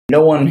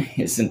No one in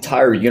this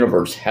entire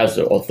universe has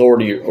the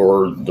authority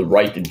or the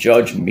right to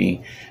judge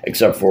me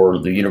except for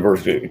the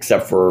universe,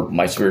 except for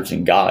my spirits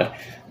and God,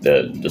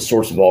 the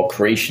source of all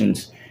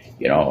creations.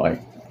 You know, I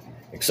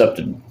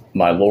accepted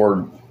my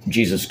Lord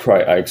Jesus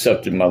Christ. I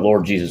accepted my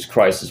Lord Jesus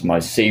Christ as my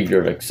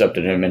Savior. I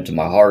accepted Him into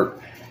my heart.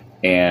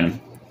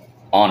 And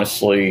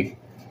honestly,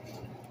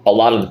 a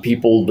lot of the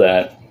people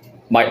that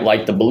might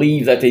like to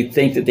believe that they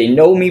think that they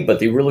know me, but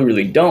they really,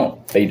 really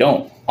don't. They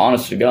don't,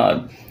 honest to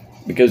God.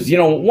 Because, you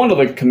know, one of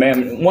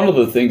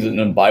the things in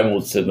the Bible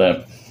it said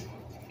that,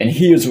 and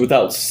he is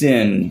without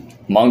sin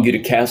among you to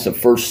cast the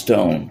first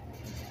stone.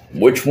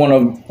 Which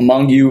one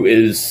among you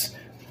is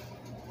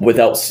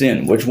without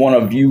sin? Which one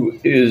of you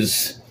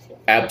is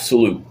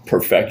absolute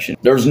perfection?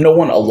 There's no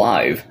one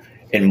alive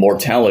in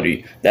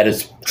mortality that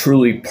is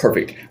truly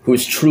perfect, who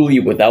is truly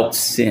without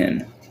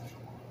sin.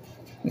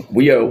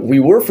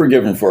 We were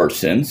forgiven for our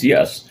sins,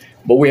 yes,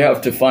 but we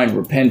have to find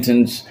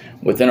repentance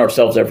within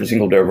ourselves every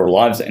single day of our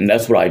lives, and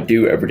that's what I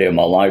do every day of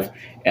my life.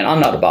 And I'm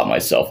not about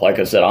myself. Like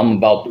I said, I'm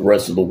about the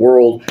rest of the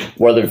world.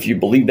 Whether if you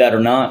believe that or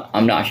not,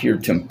 I'm not here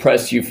to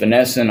impress you,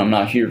 finessing. I'm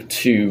not here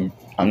to,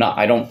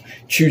 I don't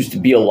choose to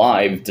be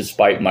alive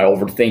despite my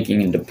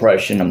overthinking and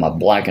depression and my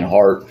blackened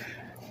heart,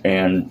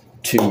 and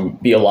to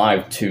be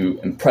alive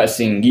to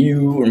impressing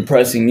you or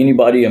impressing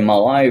anybody in my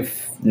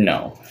life.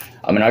 No.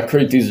 I mean, I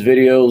create these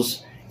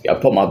videos. I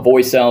put my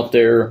voice out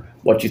there.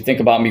 What you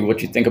think about me,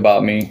 what you think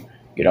about me.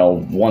 You know,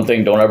 one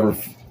thing, don't ever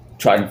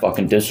try to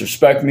fucking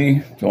disrespect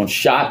me. Throwing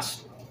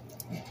shots,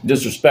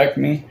 disrespect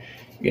me.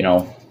 You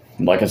know,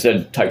 like I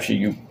said, type shit,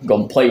 you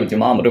go play with your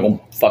mom, but don't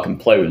go fucking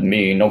play with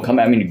me. Don't come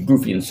at me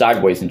goofy and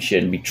sideways and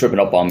shit and be tripping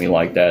up on me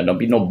like that. Don't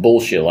be no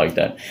bullshit like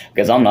that.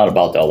 Because I'm not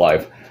about that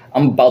life.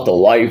 I'm about the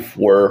life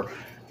where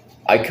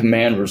I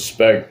command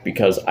respect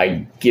because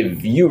I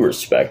give you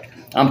respect.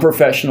 I'm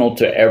professional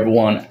to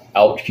everyone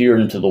out here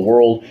into the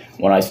world.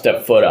 When I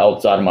step foot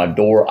outside of my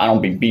door, I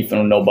don't be beefing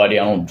with nobody.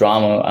 I don't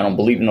drama. I don't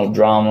believe in no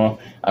drama.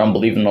 I don't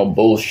believe in no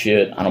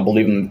bullshit. I don't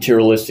believe in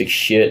materialistic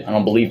shit. I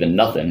don't believe in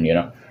nothing, you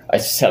know. I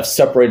have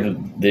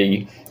separated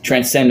the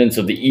transcendence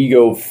of the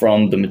ego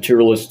from the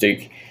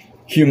materialistic,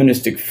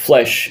 humanistic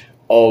flesh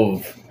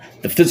of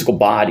the physical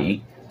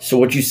body. So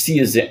what you see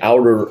is the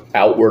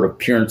outward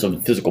appearance of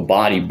the physical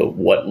body, but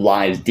what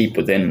lies deep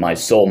within my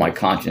soul, my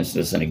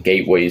consciousness, and the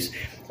gateways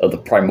of the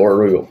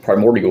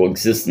primordial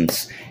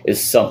existence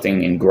is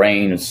something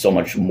ingrained, is so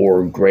much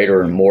more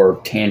greater and more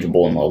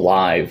tangible and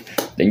alive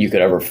than you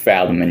could ever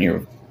fathom in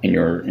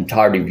your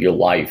entirety of your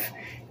life.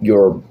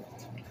 Your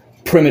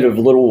primitive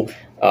little,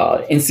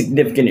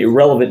 insignificant,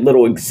 irrelevant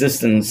little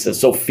existence is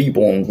so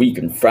feeble and weak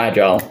and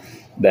fragile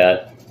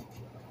that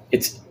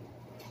it's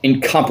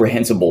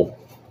incomprehensible.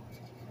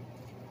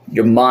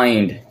 Your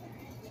mind,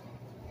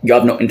 you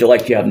have no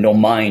intellect, you have no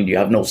mind, you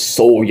have no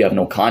soul, you have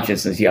no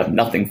consciousness, you have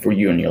nothing for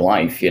you in your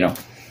life, you know.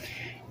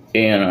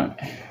 And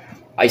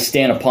I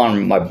stand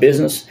upon my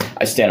business,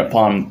 I stand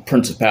upon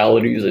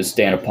principalities, I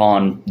stand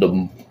upon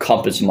the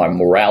compass of my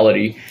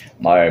morality,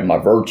 my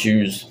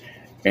virtues,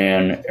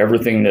 and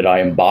everything that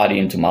I embody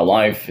into my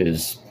life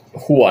is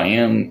who I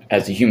am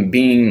as a human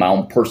being, my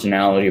own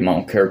personality, my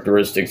own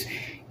characteristics.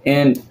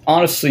 And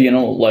honestly, you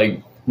know,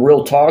 like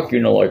real talk, you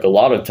know, like a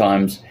lot of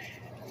times,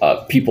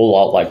 people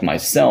out like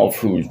myself,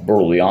 who's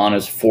brutally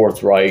honest,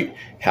 forthright,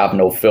 have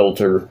no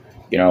filter,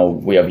 you know,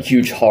 we have a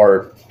huge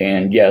heart.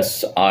 And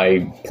yes,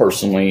 I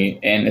personally,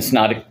 and it's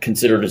not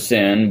considered a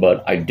sin,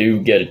 but I do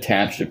get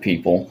attached to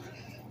people.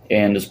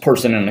 And this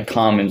person in the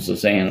comments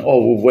is saying,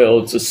 oh, well,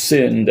 it's a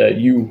sin that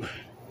you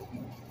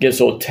get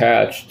so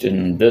attached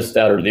and this,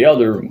 that, or the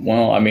other.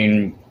 Well, I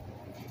mean,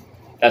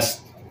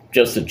 that's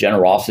just the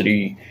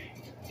generosity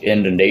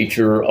in the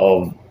nature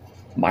of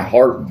my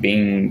heart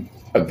being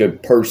a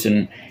good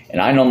person. And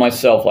I know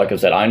myself, like I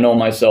said, I know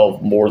myself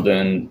more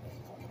than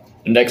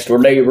the next door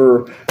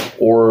neighbor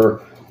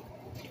or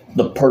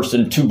the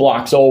person 2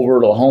 blocks over,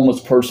 the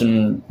homeless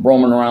person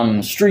roaming around in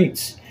the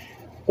streets,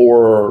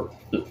 or,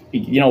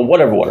 you know,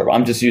 whatever.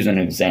 I'm just using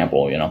an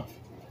example, you know.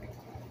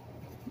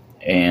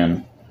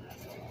 And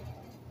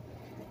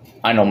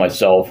I know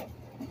myself.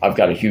 I've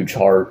got a huge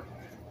heart.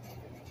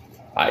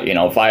 You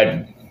know, if I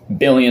had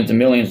billions and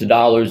millions of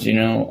dollars, you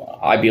know,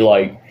 I'd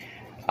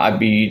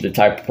be the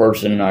type of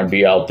person, I'd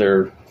be out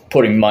there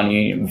putting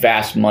money,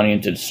 vast money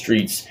into the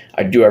streets.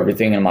 I'd do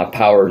everything in my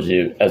power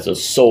as a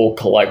soul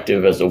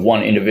collective, as a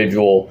one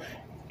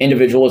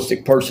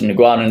individualistic person to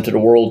go out into the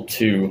world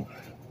to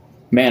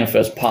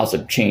manifest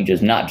positive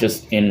changes, not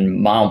just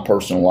in my own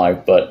personal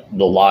life, but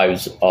the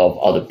lives of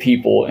other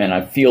people. And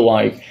I feel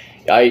like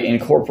I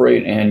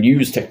incorporate and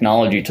use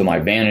technology to my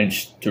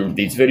advantage through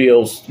these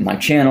videos, my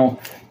channel,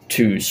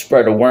 to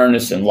spread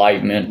awareness,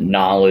 enlightenment,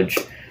 knowledge,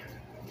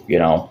 you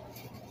know,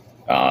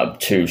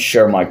 to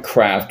share my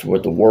craft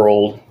with the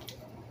world,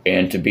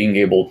 and to being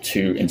able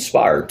to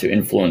inspire, to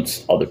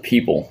influence other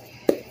people.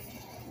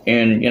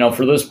 And, you know,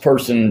 for this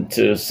person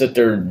to sit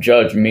there and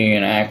judge me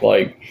and act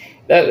like,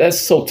 that's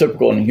so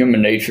typical in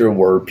human nature,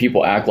 where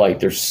people act like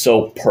they're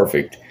so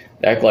perfect,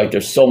 they act like they're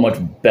so much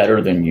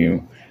better than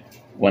you,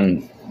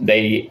 when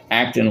they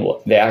act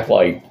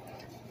like,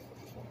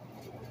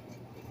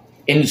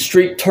 in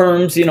street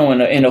terms, you know,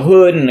 in a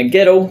hood, in a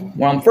ghetto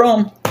where I'm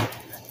from,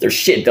 their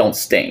shit don't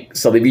stink.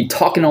 So they be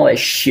talking all that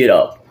shit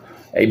up.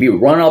 They be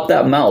running up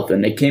that mouth,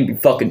 and they can't be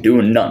fucking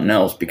doing nothing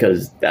else,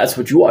 because that's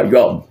what you are. You're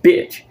a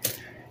bitch.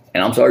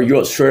 And I'm sorry,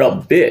 you're a straight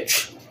up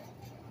bitch.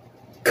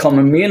 Come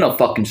to me in the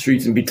fucking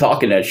streets and be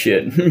talking that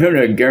shit.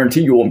 I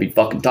guarantee you won't be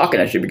fucking talking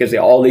that shit, because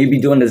all they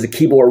be doing is the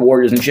keyboard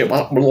warriors and shit.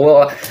 Blah, blah,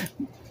 blah.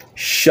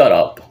 Shut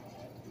up.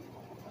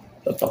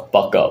 Shut the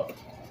fuck up.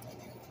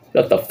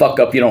 Shut the fuck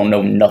up, you don't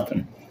know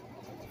nothing.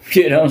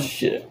 You know,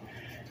 shit.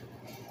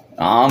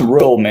 I'm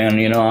real, man,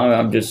 you know,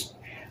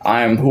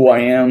 I am who I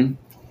am.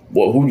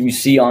 Who you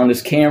see on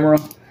this camera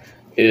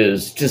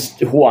is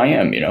just who I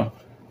am, you know.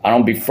 I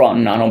don't be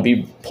fronting, I don't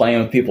be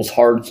playing with people's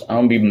hearts, I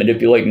don't be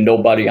manipulating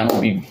nobody, I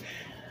don't be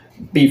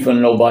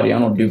beefing nobody, I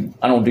don't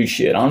do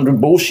shit, I don't do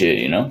bullshit,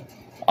 you know.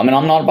 I mean,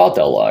 I'm not about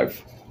that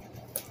life.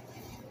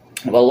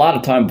 But a lot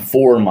of time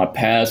before in my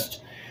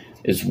past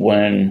is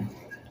when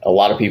a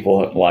lot of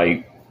people,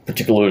 like,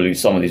 particularly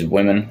some of these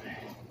women,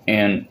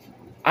 and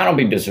I don't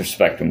be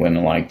disrespecting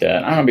women like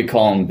that. I don't be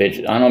calling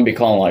bitches. I don't be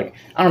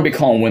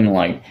calling women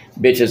like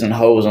bitches and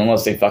hoes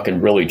unless they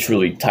fucking really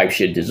truly type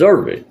shit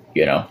deserve it,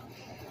 you know.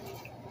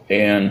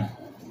 And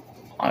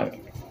I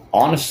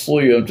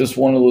honestly am just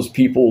one of those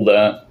people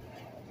that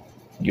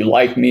you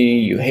like me,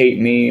 you hate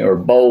me, or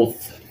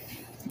both.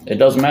 It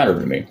doesn't matter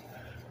to me,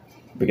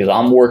 because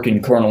I'm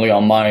working currently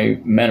on my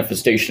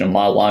manifestation of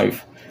my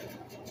life,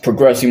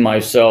 progressing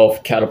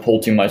myself,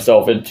 catapulting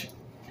myself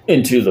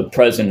into the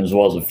present as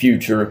well as the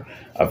future.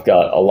 I've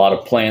got a lot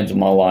of plans in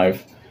my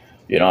life.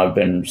 You know, I've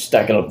been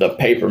stacking up the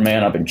paper,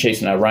 man. I've been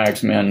chasing that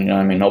racks, man. You know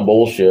what I mean? No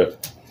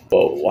bullshit.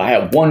 But I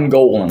have one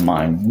goal in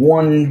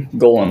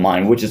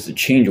mind, which is to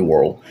change the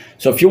world.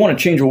 So if you want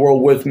to change the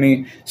world with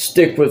me,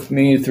 stick with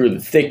me through the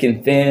thick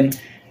and thin,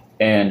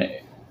 and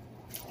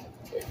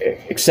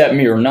accept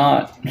me or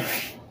not.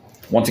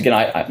 Once again,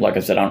 like I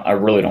said, I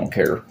really don't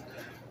care.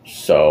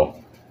 So,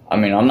 I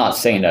mean, I'm not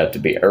saying that to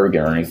be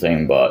arrogant or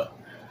anything, but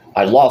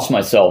I lost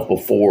myself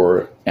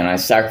before, and I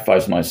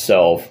sacrificed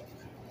myself,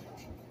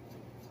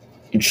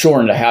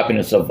 ensuring the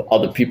happiness of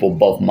other people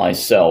above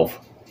myself.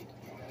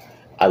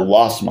 I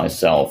lost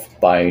myself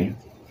by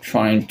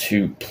trying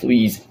to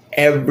please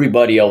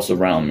everybody else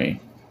around me.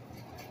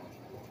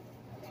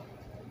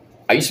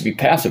 I used to be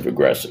passive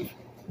aggressive,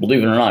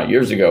 believe it or not,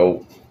 years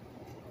ago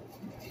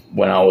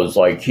when I was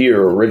like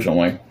here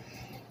originally.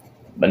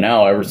 But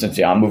now, ever since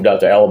I moved out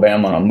to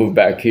Alabama and I moved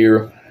back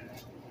here,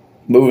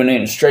 moving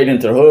in straight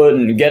into the hood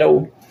and the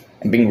ghetto,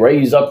 and being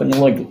raised up in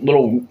like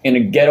in a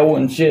ghetto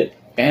and shit,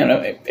 man,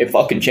 it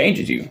fucking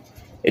changes you.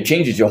 It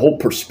changes your whole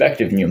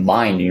perspective in your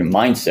mind, and your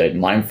mindset,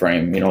 mind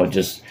frame. You know, it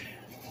just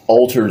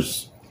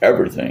alters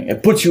everything.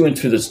 It puts you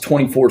into this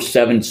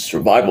 24/7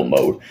 survival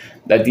mode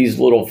that these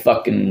little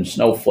fucking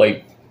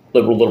snowflake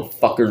liberal little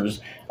fuckers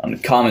on the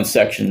comment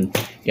section,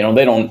 you know,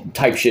 they don't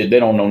type shit they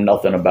don't know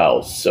nothing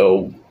about.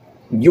 So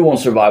you won't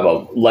survive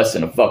less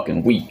than a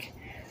fucking week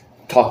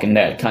talking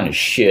that kind of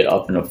shit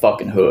up in the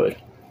fucking hood.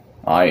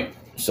 Alright?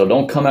 So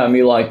don't come at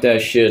me like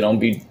that shit. Don't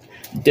be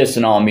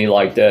dissing on me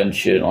like that and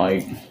shit.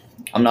 Like,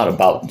 I'm not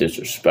about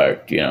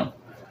disrespect, you know.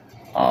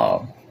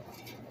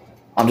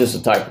 I'm just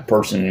the type of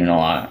person, you know,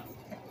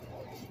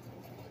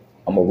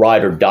 I'm a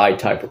ride or die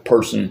type of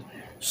person.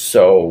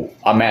 So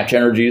I match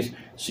energies.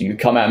 So you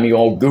come at me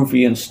all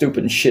goofy and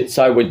stupid and shit,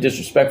 sideways,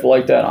 disrespectful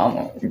like that,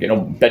 I'm, you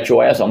know, bet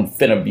your ass I'm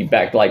finna be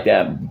back like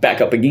that,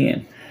 back up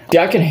again. See,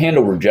 I can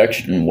handle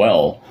rejection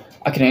well.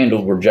 I can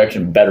handle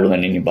rejection better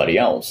than anybody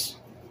else.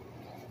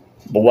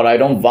 But what I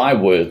don't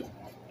vibe with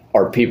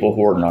are people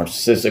who are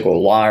narcissistic or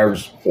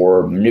liars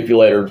or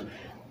manipulators,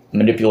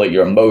 manipulate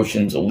your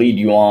emotions, lead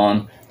you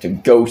on to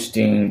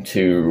ghosting,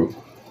 to,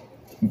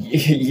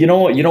 you know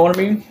what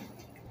I mean?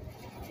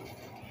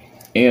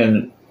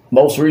 And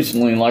most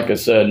recently, like I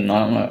said, and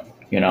I'm not,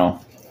 you know,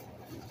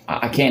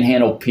 I can't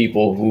handle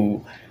people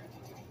who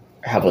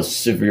have a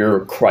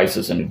severe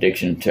crisis and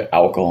addiction to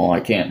alcohol.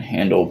 I can't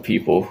handle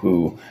people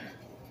who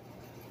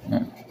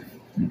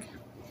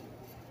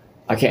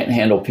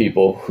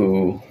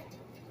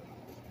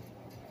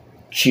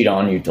cheat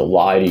on you, to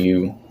lie to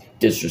you,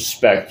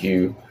 disrespect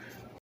you,